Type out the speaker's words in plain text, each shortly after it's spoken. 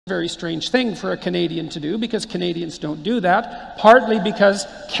Very strange thing for a Canadian to do, because Canadians don't do that, partly because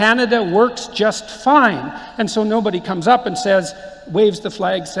Canada works just fine. And so nobody comes up and says, waves the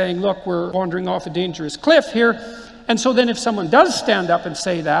flag saying, look, we're wandering off a dangerous cliff here. And so then if someone does stand up and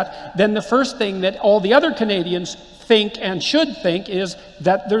say that, then the first thing that all the other Canadians think and should think is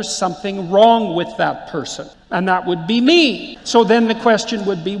that there's something wrong with that person. And that would be me. So then the question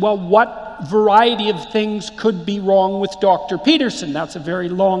would be, well, what variety of things could be wrong with Dr. Peterson? That's a very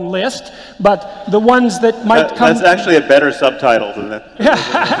long list, but the ones that might come... That's actually a better subtitle than that.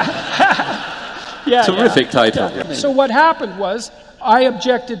 Yeah, terrific title. Yeah. So what happened was, I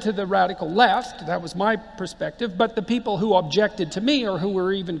objected to the radical left, that was my perspective, but the people who objected to me, or who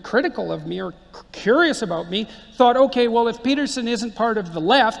were even critical of me, or curious about me, thought, okay, well, if Peterson isn't part of the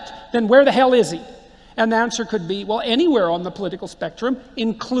left, then where the hell is he? And the answer could be, well, anywhere on the political spectrum,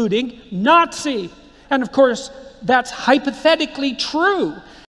 including Nazi. And of course, that's hypothetically true.